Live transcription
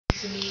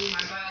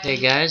Hey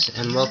guys,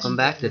 and welcome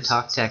back to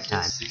Talk Tech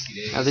Time.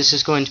 Now this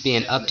is going to be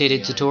an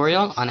updated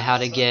tutorial on how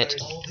to get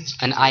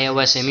an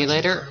iOS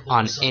emulator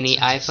on any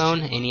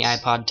iPhone, any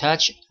iPod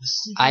Touch,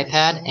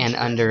 iPad, and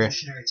under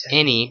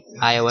any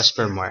iOS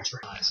firmware.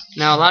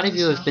 Now a lot of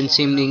you have been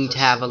seeming to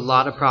have a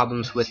lot of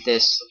problems with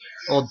this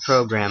old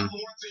program.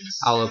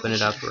 I'll open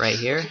it up right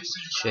here,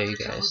 show you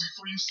guys.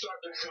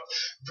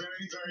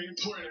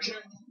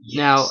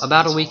 Now,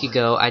 about a week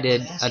ago, I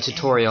did a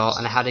tutorial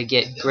on how to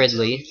get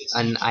Gridlee,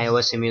 an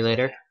iOS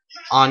emulator,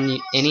 on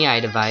any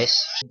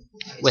iDevice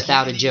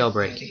without a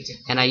jailbreak.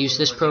 And I use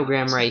this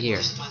program right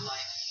here.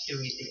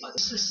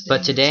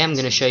 But today I'm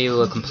going to show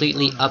you a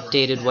completely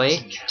updated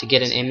way to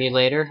get an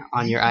emulator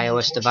on your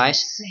iOS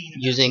device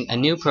using a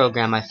new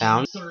program I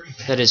found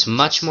that is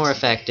much more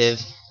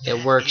effective.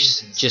 It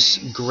works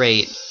just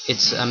great.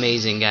 It's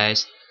amazing,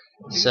 guys.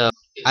 So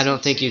I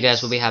don't think you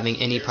guys will be having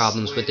any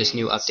problems with this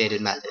new updated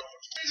method.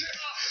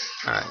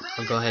 Alright,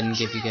 I'll go ahead and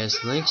give you guys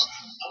the links.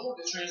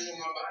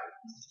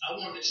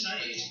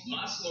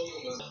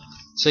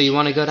 So you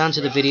want to go down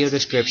to the video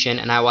description,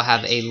 and I will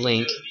have a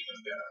link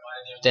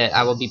that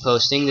I will be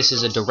posting. This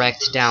is a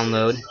direct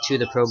download to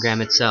the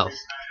program itself.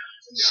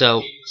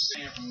 So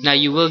now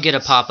you will get a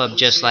pop-up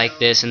just like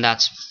this, and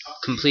that's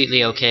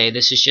completely okay.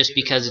 This is just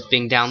because it's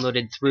being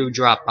downloaded through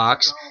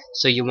Dropbox,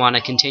 so you want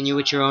to continue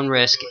at your own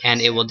risk, and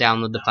it will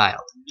download the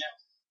file.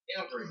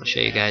 I'll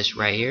show you guys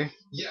right here.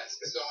 Yes,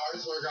 it's the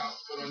hardest workout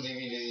put on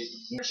DVD.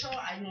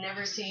 I've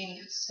never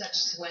seen such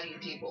sweaty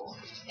people,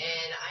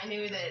 and I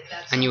knew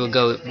that's. And you will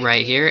go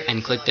right here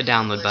and click the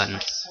download button.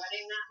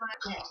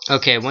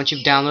 Okay, once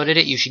you've downloaded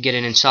it, you should get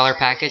an installer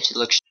package. It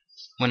looks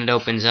when it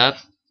opens up.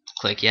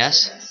 Click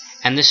yes,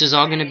 and this is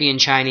all going to be in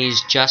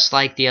Chinese, just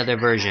like the other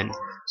version.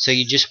 So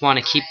you just want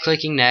to keep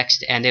clicking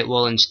next, and it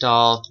will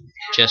install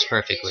just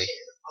perfectly.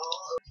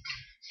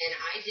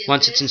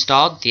 Once it's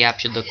installed, the app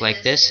should look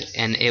like this,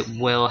 and it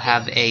will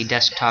have a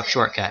desktop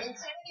shortcut.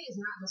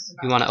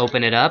 You want to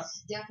open it up,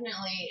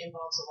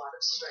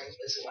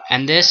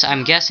 and this,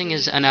 I'm guessing,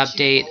 is an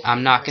update.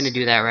 I'm not going to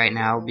do that right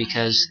now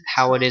because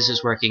how it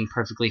is working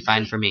perfectly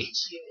fine for me.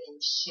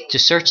 To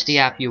search the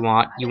app you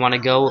want to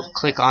go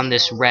click on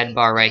this red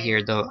bar right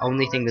here, the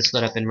only thing that's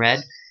lit up in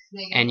red,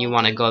 and you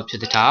want to go up to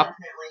the top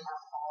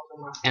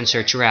and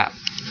search your app.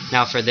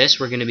 Now for this,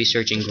 we're going to be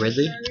searching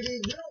Gridlee.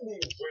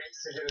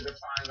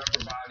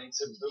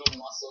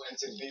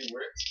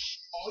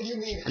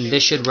 And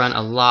this should run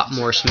a lot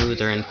more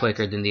smoother and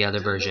quicker than the other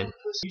version.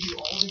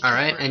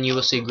 Alright, and you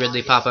will see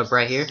Gridlee pop up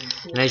right here.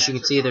 And as you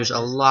can see, there's a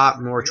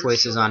lot more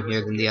choices on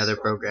here than the other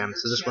program.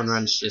 So this one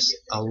runs just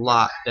a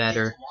lot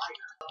better.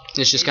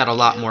 It's just got a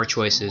lot more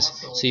choices.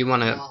 So you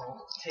want to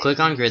click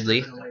on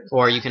Gridlee,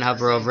 or you can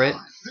hover over it.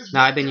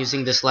 Now I've been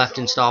using this left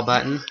install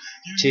button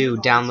to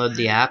download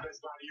the app.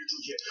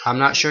 I'm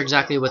not sure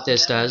exactly what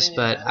this does,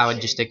 but I would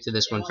just stick to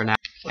this one for now.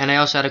 And I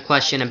also had a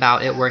question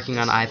about it working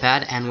on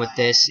iPad, and with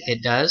this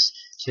it does.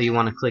 So you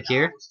want to click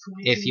here.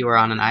 If you are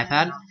on an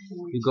iPad,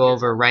 you go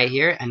over right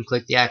here and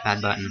click the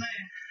iPad button.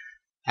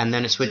 And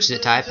then it switches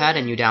it to iPad,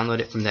 and you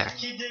download it from there.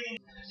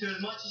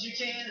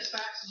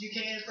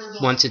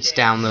 Once it's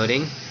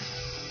downloading,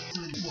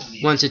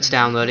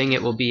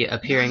 it will be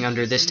appearing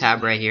under this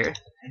tab right here.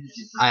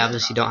 I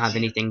obviously don't have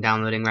anything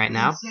downloading right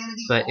now,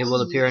 but it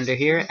will appear under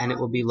here, and it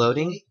will be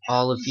loading.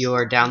 All of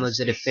your downloads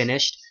that have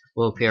finished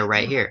will appear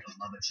right here.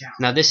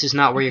 Now this is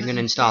not where you're going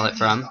to install it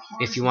from.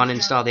 If you want to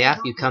install the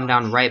app, you come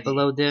down right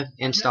below the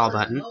install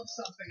button,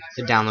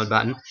 the download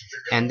button,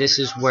 and this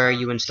is where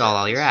you install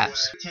all your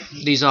apps.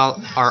 These are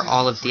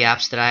all of the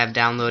apps that I have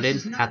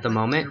downloaded at the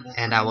moment,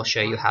 and I will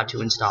show you how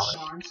to install it.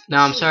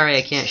 Now I'm sorry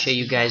I can't show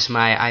you guys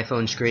my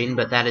iPhone screen,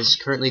 but that is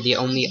currently the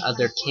only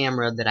other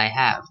camera that I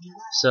have.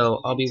 So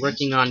I'll be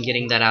working on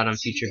getting that out on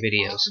future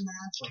videos.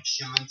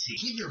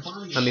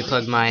 Let me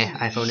plug my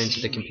iPhone into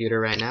the computer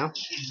right now.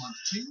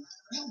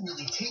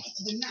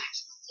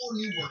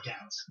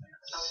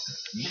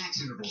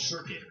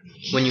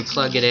 When you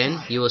plug it in,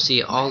 you will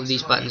see all of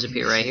these buttons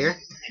appear right here.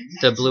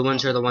 The blue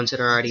ones are the ones that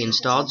are already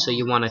installed, so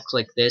you want to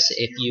click this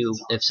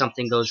if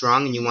something goes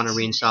wrong and you want to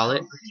reinstall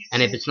it.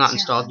 And if it's not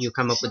installed, you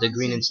come up with a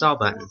green install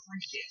button.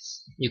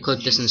 You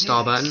click this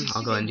install button.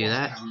 I'll go ahead and do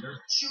that.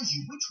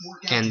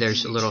 And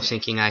there's a little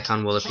syncing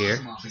icon will appear.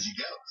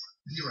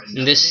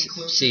 And this,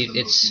 see,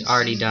 it's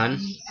already done,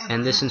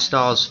 and this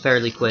installs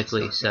fairly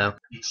quickly, so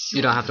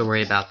you don't have to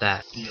worry about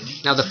that.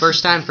 Now the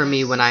first time for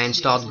me when I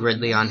installed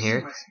Gridlee on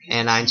here,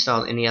 and I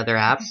installed any other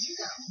app,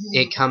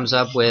 it comes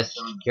up with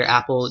your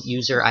Apple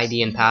user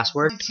ID and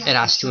password. It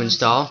asks to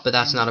install, but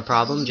that's not a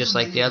problem, just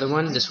like the other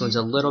one. This one's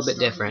a little bit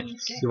different.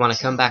 You want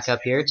to come back up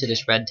here to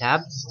this red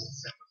tab,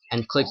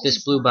 and click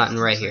this blue button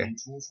right here.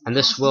 And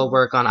this will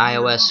work on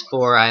iOS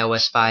 4,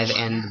 iOS 5,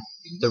 and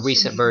the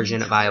recent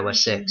version of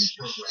iOS 6.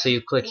 So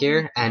you click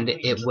here, and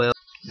it will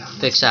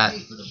fix that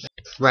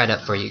right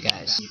up for you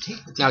guys.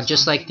 Now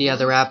just like the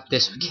other app,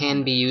 this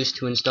can be used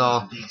to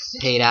install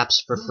paid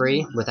apps for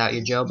free without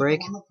your jailbreak.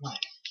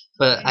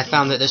 But I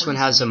found that this one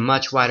has a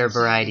much wider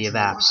variety of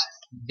apps.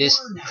 this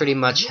pretty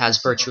much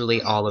has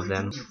virtually all of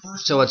them.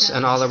 So it's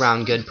an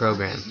all-around good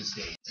program.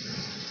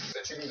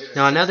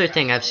 Now another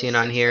thing I've seen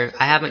on here,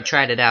 I haven't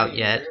tried it out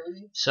yet,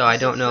 so I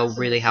don't know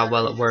really how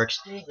well it works.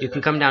 You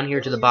can come down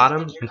here to the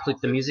bottom and click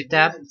the music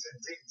tab,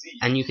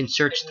 and you can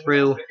search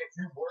through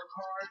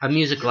a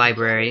music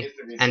library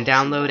and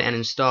download and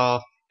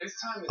install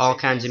all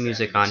kinds of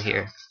music on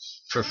here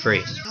for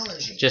free.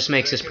 Just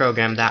makes this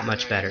program that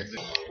much better.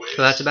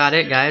 So that's about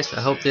it, guys.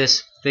 I hope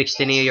this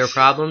fixed any of your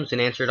problems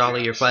and answered all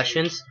of your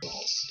questions.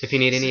 If you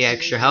need any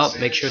extra help,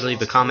 make sure to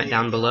leave a comment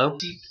down below.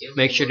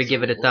 Make sure to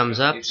give it a thumbs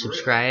up,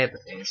 subscribe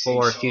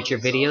for future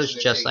videos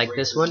just like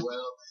this one.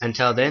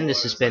 Until then,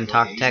 this has been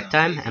Talk Tech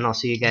Time, and I'll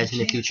see you guys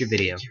in a future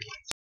video.